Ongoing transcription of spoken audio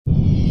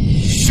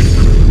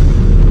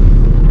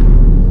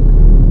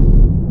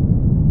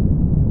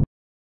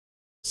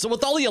So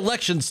with all the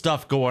election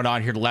stuff going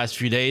on here the last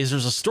few days,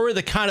 there's a story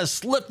that kind of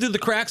slipped through the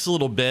cracks a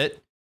little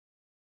bit,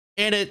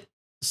 and it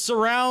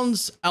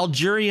surrounds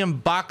Algerian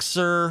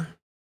boxer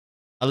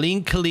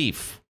Imane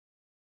Khelif.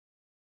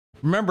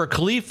 Remember,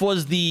 Khelif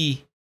was the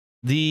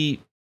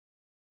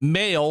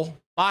male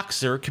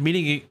boxer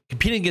competing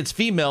against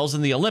females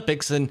in the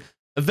Olympics and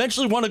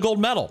eventually won a gold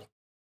medal.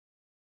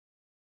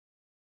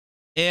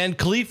 And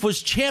Khelif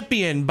was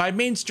championed by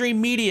mainstream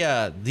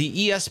media,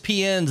 the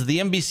ESPNs, the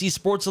NBC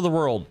Sports of the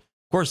world.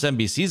 Of course,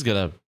 NBC's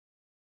gonna,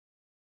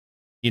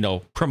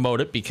 promote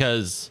it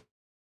because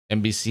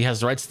NBC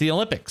has the rights to the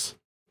Olympics.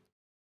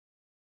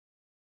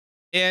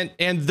 And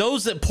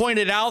those that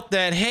pointed out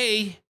that,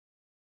 hey,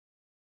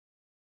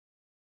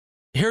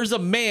 here's a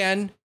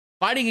man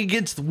fighting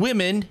against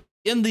women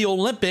in the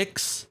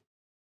Olympics,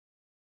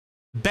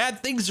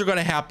 bad things are going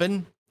to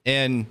happen.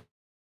 And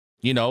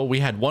we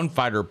had one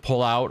fighter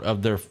pull out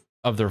of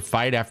their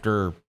fight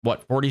after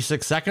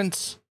 46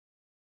 seconds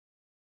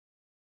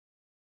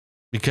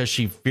because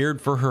she feared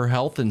for her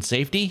health and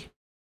safety.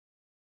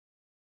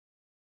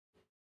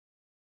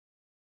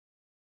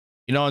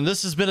 And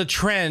this has been a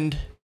trend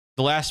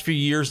the last few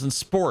years in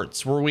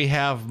sports where we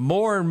have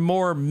more and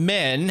more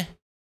men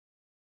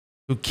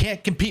who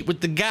can't compete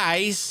with the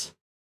guys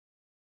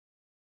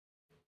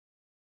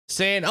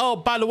saying, oh,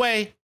 by the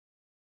way,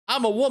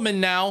 I'm a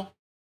woman now.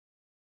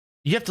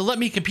 You have to let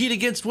me compete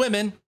against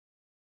women.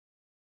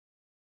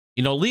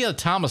 Leah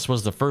Thomas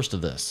was the first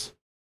of this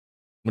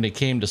when it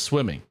came to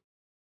swimming.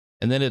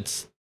 And then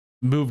it's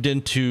moved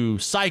into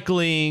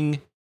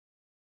cycling,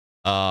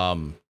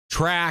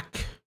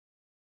 track,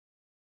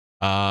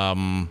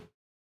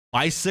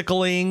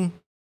 bicycling,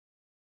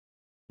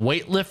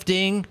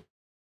 weightlifting.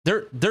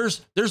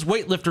 There's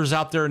weightlifters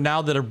out there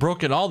now that have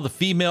broken all the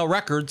female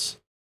records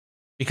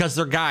because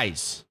they're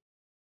guys.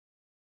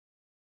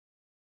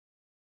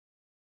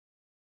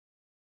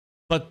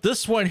 But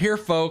this one here,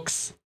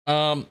 folks,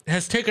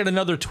 has taken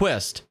another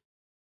twist.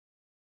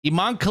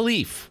 Imane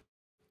Khelif.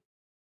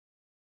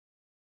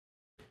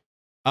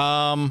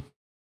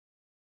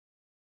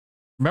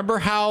 Remember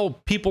how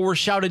people were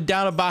shouted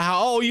down about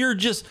how, oh, you're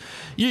just,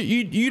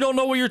 you don't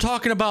know what you're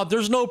talking about.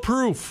 There's no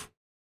proof.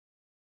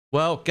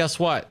 Well, guess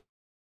what?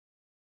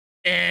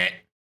 This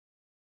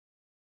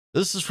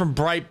is from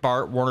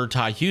Breitbart, Warner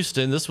Todd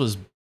Houston. This was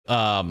put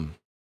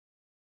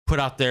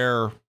out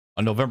there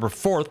on November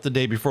 4th, the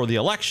day before the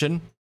election.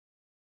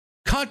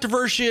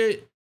 Controversial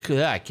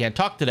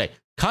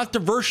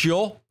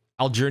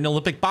Algerian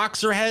Olympic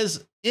boxer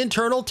has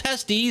internal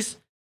testes,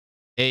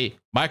 a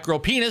micro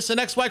penis, and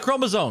XY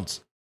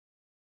chromosomes.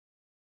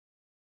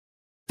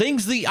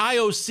 Things the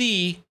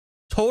IOC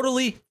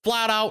totally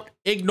flat out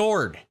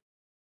ignored.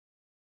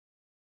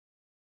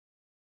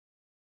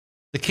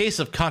 The case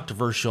of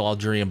controversial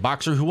Algerian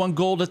boxer who won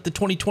gold at the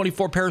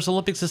 2024 Paris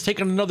Olympics has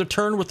taken another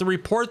turn with a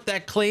report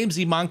that claims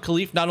Imane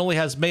Khelif not only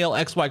has male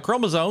XY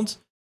chromosomes,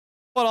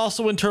 but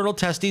also internal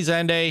testes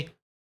and a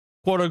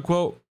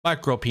quote-unquote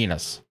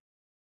micropenis.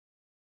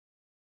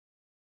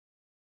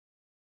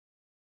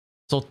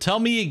 So tell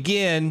me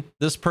again,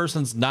 this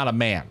person's not a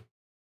man.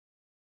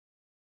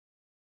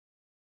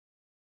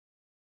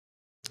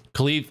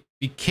 Khelif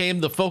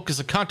became the focus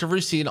of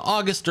controversy in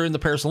August during the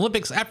Paris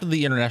Olympics after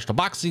the International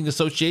Boxing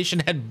Association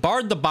had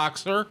barred the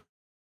boxer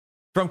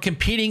from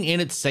competing in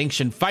its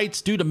sanctioned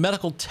fights due to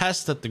medical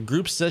tests that the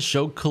group says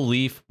showed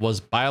Khelif was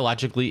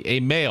biologically a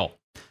male.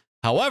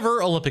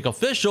 However, Olympic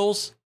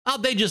officials,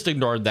 they just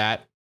ignored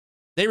that.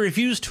 They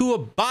refused to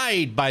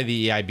abide by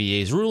the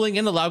IBA's ruling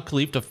and allowed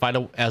Khelif to fight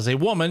as a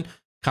woman.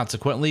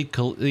 Consequently,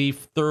 Khelif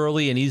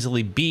thoroughly and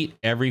easily beat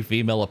every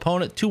female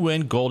opponent to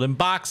win gold in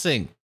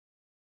boxing.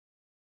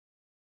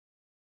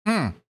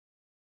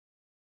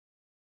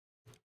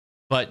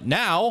 But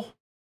now,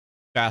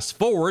 fast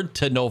forward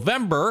to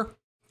November,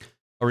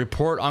 a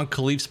report on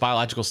Khelif's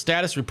biological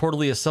status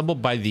reportedly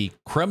assembled by the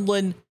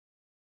Kremlin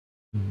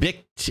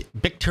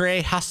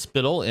Bictre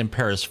Hospital in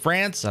Paris,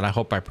 France, and I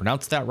hope I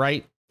pronounced that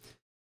right,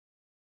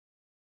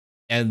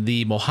 and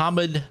the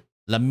Mohamed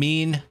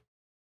Lamine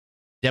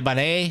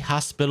Debane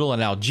Hospital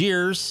in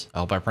Algiers, I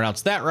hope I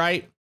pronounced that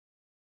right,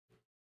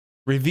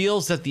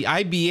 reveals that the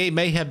IBA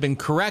may have been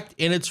correct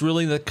in its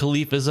ruling that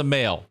Khelif is a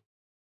male.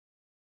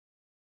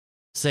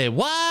 Say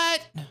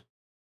what?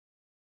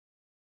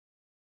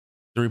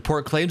 The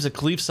report claims that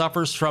Khelif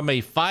suffers from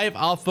a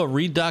 5-alpha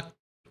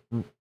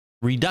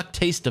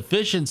reductase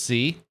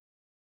deficiency,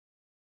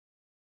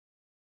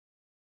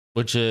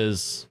 which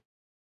is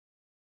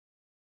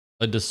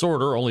a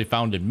disorder only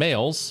found in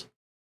males.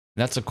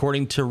 And that's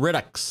according to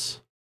Redux.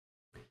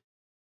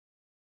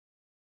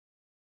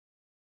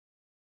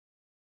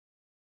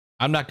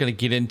 I'm not going to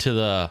get into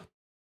the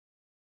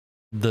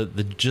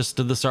gist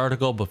of this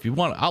article, but if you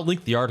want, I'll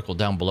link the article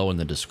down below in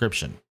the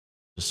description,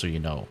 just so you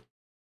know.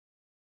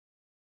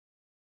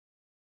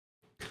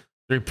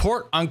 The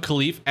report on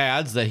Khelif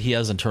adds that he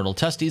has internal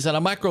testes and a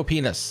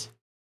micropenis.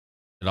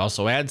 It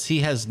also adds he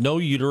has no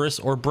uterus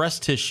or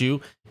breast tissue.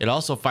 It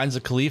also finds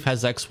that Khelif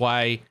has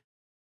XY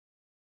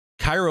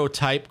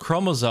karyotype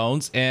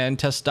chromosomes and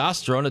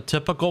testosterone at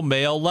typical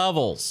male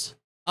levels.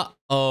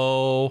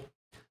 Uh-oh.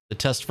 The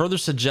test further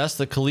suggests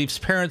that Khelif's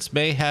parents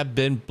may have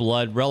been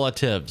blood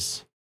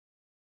relatives.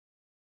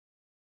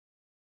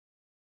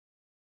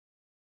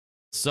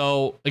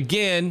 So,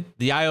 again,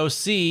 the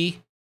IOC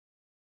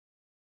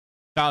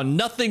found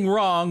nothing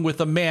wrong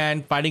with a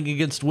man fighting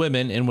against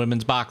women in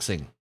women's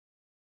boxing.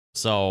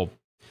 So,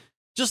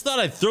 just thought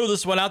I'd throw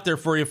this one out there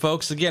for you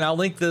folks. Again, I'll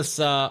link this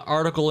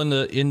article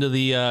into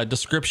the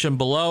description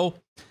below.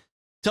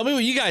 Tell me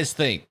what you guys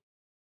think.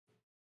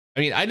 I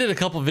mean, I did a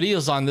couple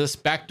videos on this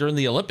back during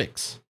the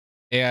Olympics.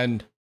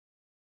 And,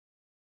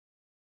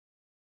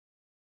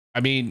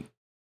 I mean,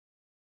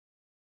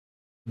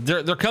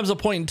 there comes a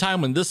point in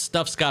time when this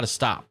stuff's got to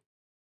stop.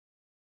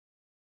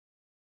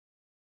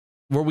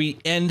 Where we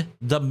end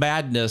the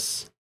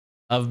madness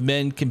of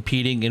men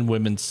competing in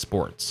women's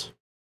sports.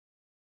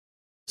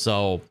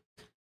 So,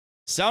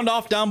 sound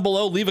off down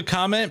below. Leave a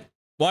comment.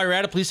 While you're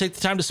at it, please take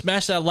the time to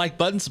smash that like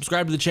button.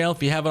 Subscribe to the channel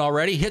if you haven't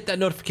already. Hit that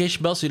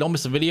notification bell so you don't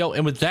miss a video.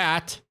 And with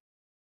that,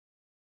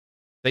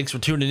 thanks for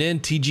tuning in,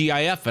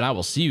 TGIF, and I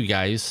will see you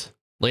guys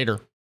later.